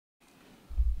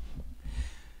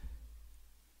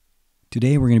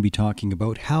Today we're going to be talking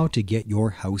about how to get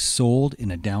your house sold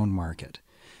in a down market.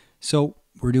 So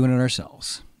we're doing it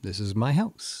ourselves. This is my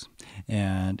house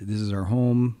and this is our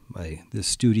home. This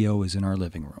studio is in our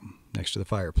living room next to the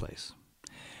fireplace.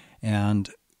 And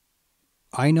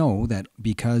I know that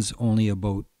because only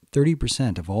about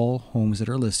 30% of all homes that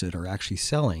are listed are actually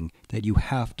selling, that you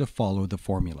have to follow the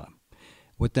formula.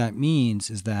 What that means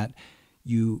is that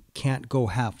you can't go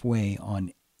halfway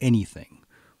on anything,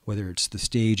 whether it's the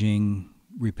staging,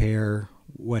 repair,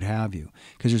 what have you.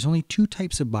 Because there's only two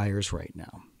types of buyers right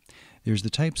now. There's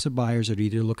the types of buyers that are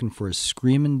either looking for a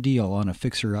screaming deal on a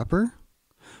fixer-upper,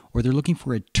 or they're looking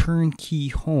for a turnkey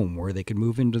home where they can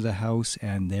move into the house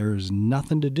and there's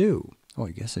nothing to do. Oh,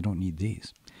 I guess I don't need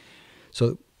these.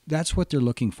 So that's what they're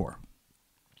looking for.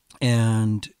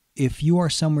 And if you are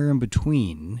somewhere in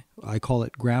between, I call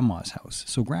it grandma's house.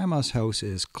 So grandma's house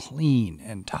is clean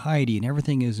and tidy and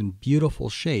everything is in beautiful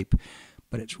shape,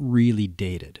 but it's really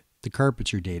dated. The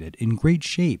carpets are dated, in great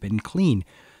shape and clean,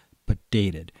 but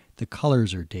dated. The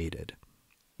colors are dated,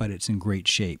 but it's in great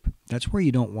shape. That's where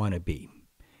you don't want to be.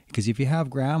 Because if you have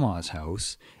grandma's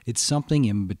house, it's something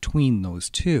in between those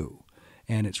two.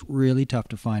 And it's really tough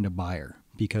to find a buyer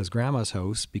because grandma's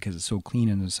house, because it's so clean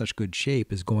and in such good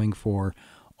shape, is going for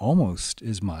almost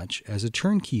as much as a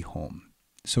turnkey home.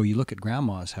 So you look at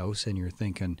grandma's house and you're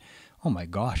thinking, oh my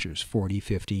gosh, there's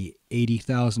 $40,000, $50,000,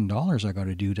 $80,000 I got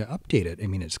to do to update it. I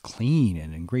mean, it's clean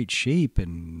and in great shape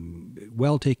and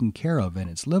well taken care of and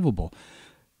it's livable,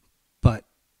 but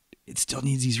it still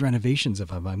needs these renovations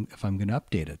if I'm going to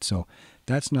update it. So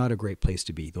that's not a great place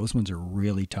to be. Those ones are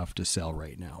really tough to sell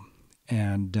right now.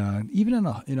 And even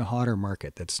in a hotter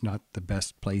market, that's not the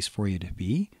best place for you to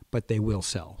be, but they will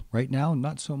sell. Right now,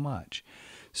 not so much.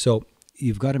 So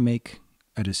you've got to make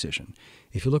a decision.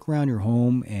 If you look around your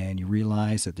home and you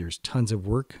realize that there's tons of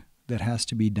work that has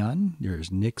to be done,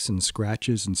 there's nicks and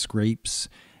scratches and scrapes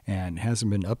and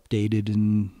hasn't been updated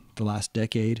in the last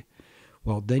decade,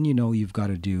 well, then you know you've got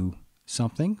to do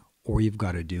something or you've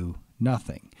got to do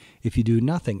nothing. If you do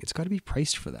nothing, it's got to be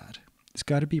priced for that. It's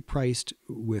got to be priced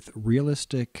with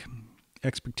realistic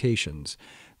expectations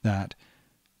that,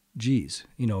 geez,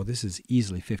 this is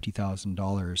easily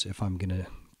 $50,000 if I'm going to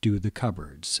do the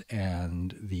cupboards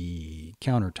and the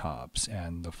countertops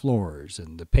and the floors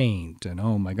and the paint and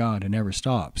oh my God, it never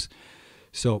stops.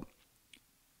 So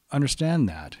understand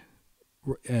that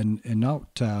and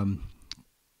not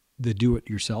the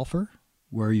do-it-yourselfer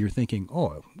where you're thinking,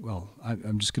 oh, well,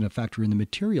 I'm just going to factor in the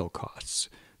material costs.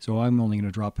 So I'm only going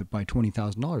to drop it by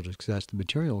 $20,000 because that's the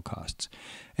material costs.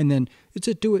 And then it's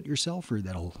a do-it-yourselfer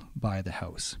that'll buy the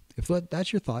house. If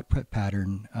that's your thought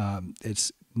pattern,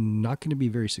 it's not going to be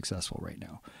very successful right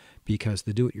now because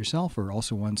the do-it-yourselfer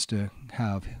also wants to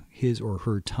have his or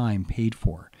her time paid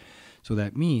for. So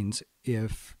that means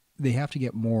if they have to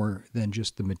get more than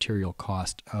just the material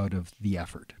cost out of the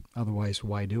effort. Otherwise,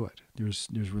 why do it? There's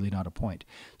really not a point.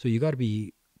 So you got to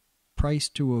be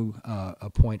priced to a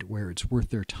point where it's worth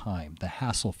their time, the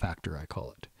hassle factor, I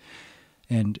call it.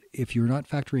 And if you're not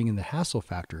factoring in the hassle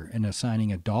factor and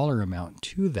assigning a dollar amount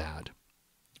to that,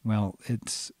 well,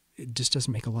 it just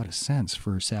doesn't make a lot of sense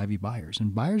for savvy buyers.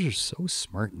 And buyers are so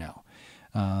smart now.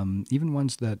 Even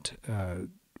ones that,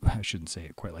 I shouldn't say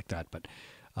it quite like that, but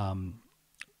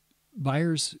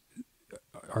buyers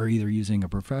are either using a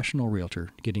professional realtor,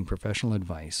 getting professional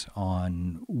advice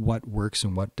on what works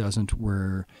and what doesn't,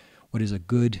 what is a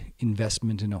good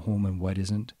investment in a home and what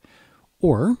isn't,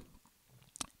 or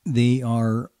they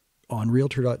are on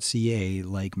realtor.ca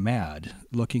like mad,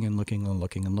 looking and looking and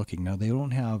looking and looking. Now, they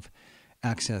don't have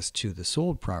access to the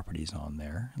sold properties on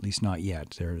there, at least not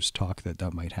yet. There's talk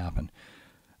that might happen.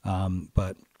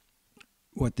 But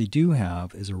what they do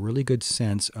have is a really good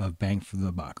sense of bang for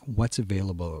the buck, what's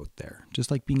available out there, just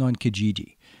like being on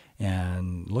Kijiji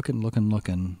and looking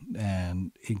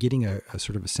and getting a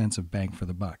sort of a sense of bang for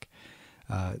the buck.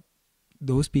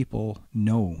 Those people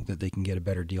know that they can get a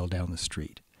better deal down the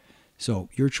street. So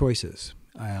your choices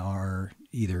are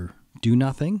either do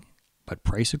nothing, but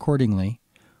price accordingly,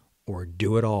 or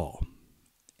do it all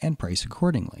and price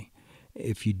accordingly.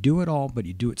 If you do it all, but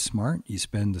you do it smart, you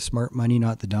spend the smart money,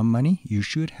 not the dumb money, you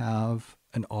should have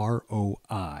an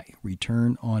ROI,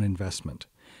 return on investment.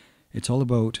 It's all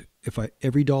about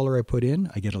every dollar I put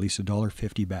in, I get at least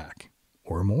 $1.50 back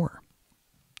or more.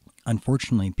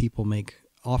 Unfortunately, people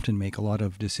often make a lot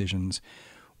of decisions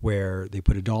where they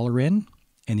put $1 in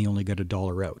and they only get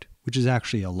 $1 out, which is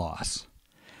actually a loss.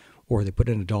 Or they put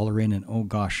in $1 in and, oh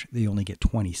gosh, they only get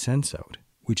 20 cents out,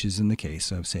 which is in the case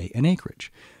of, say, an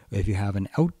acreage. If you have an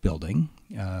outbuilding,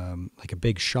 like a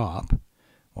big shop,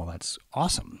 well, that's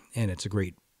awesome. And it's a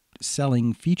great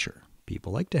selling feature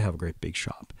People like to have a great big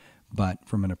shop. But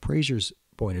from an appraiser's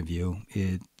point of view,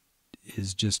 it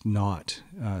is just not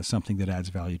something that adds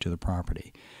value to the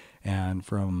property. And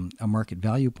from a market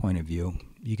value point of view,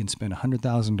 you can spend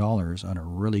 $100,000 on a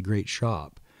really great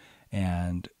shop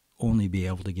and only be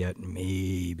able to get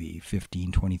maybe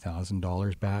 $15,000,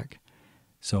 $20,000 back.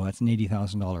 So that's an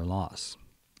 $80,000 loss.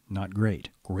 Not great.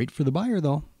 Great for the buyer,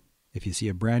 though. If you see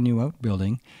a brand new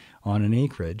outbuilding on an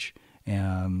acreage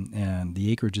and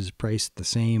the acreage is priced the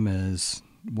same as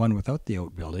one without the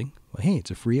outbuilding, well, hey, it's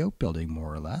a free outbuilding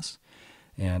more or less.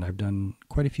 And I've done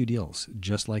quite a few deals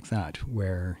just like that,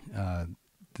 where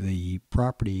the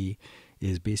property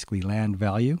is basically land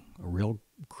value, a real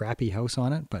crappy house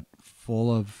on it, but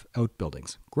full of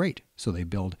outbuildings. Great. So they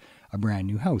build a brand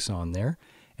new house on there,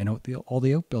 and all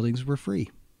the outbuildings were free.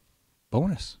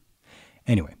 Bonus.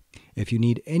 Anyway, if you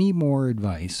need any more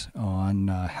advice on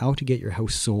how to get your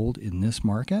house sold in this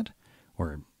market,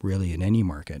 or really in any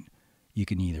market, you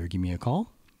can either give me a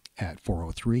call at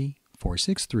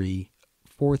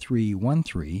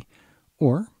 403-463-4313,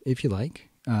 or if you like,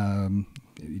 you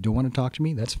don't want to talk to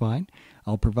me, that's fine.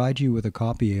 I'll provide you with a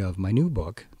copy of my new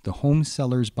book, The Home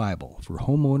Seller's Bible for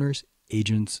Homeowners,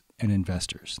 Agents, and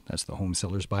Investors. That's the Home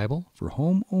Seller's Bible for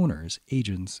Homeowners,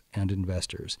 Agents, and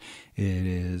Investors. It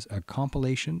is a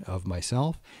compilation of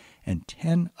myself and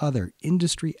 10 other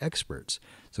industry experts.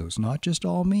 So it's not just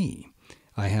all me.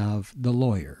 I have the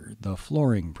lawyer, the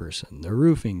flooring person, the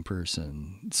roofing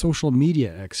person, social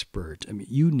media expert, I mean,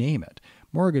 you name it.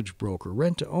 Mortgage broker,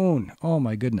 rent to own, oh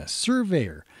my goodness,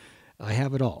 surveyor. I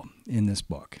have it all in this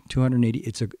book. 280,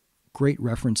 it's a great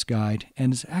reference guide,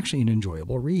 and it's actually an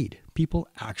enjoyable read. People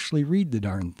actually read the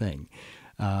darn thing.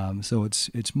 So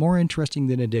it's more interesting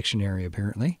than a dictionary,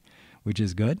 apparently, which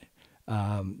is good.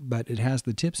 But it has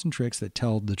the tips and tricks that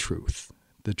tell the truth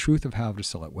of how to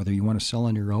sell it, whether you want to sell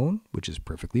on your own, which is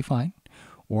perfectly fine,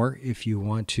 or if you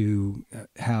want to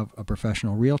have a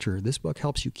professional realtor, this book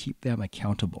helps you keep them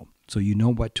accountable. So you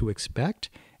know what to expect,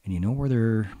 and you know where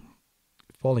they're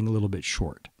falling a little bit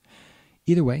short.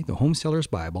 Either way, the Home Seller's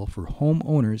Bible for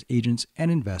Homeowners, Agents,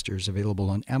 and Investors, available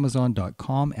on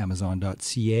Amazon.com,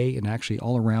 Amazon.ca, and actually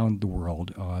all around the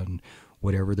world on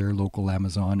whatever their local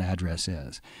Amazon address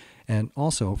is. And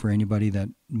also, for anybody that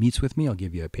meets with me, I'll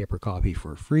give you a paper copy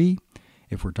for free.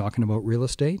 If we're talking about real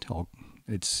estate,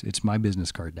 it's my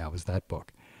business card now, is that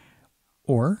book.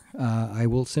 Or I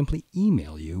will simply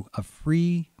email you a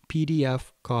free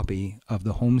PDF copy of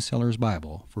the Home Seller's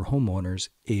Bible for Homeowners,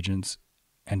 Agents,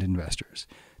 and Investors.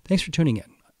 Thanks for tuning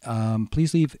in.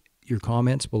 Please leave your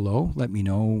comments below. Let me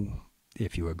know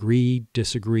if you agree,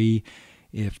 disagree,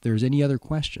 if there's any other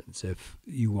questions, if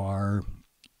you are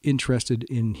interested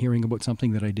in hearing about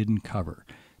something that I didn't cover.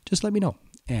 Just let me know,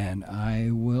 and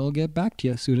I will get back to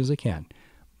you as soon as I can.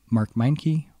 Mark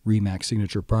Meincke, RE/MAX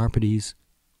Signature Properties,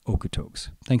 Okotoks.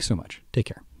 Thanks so much. Take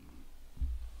care.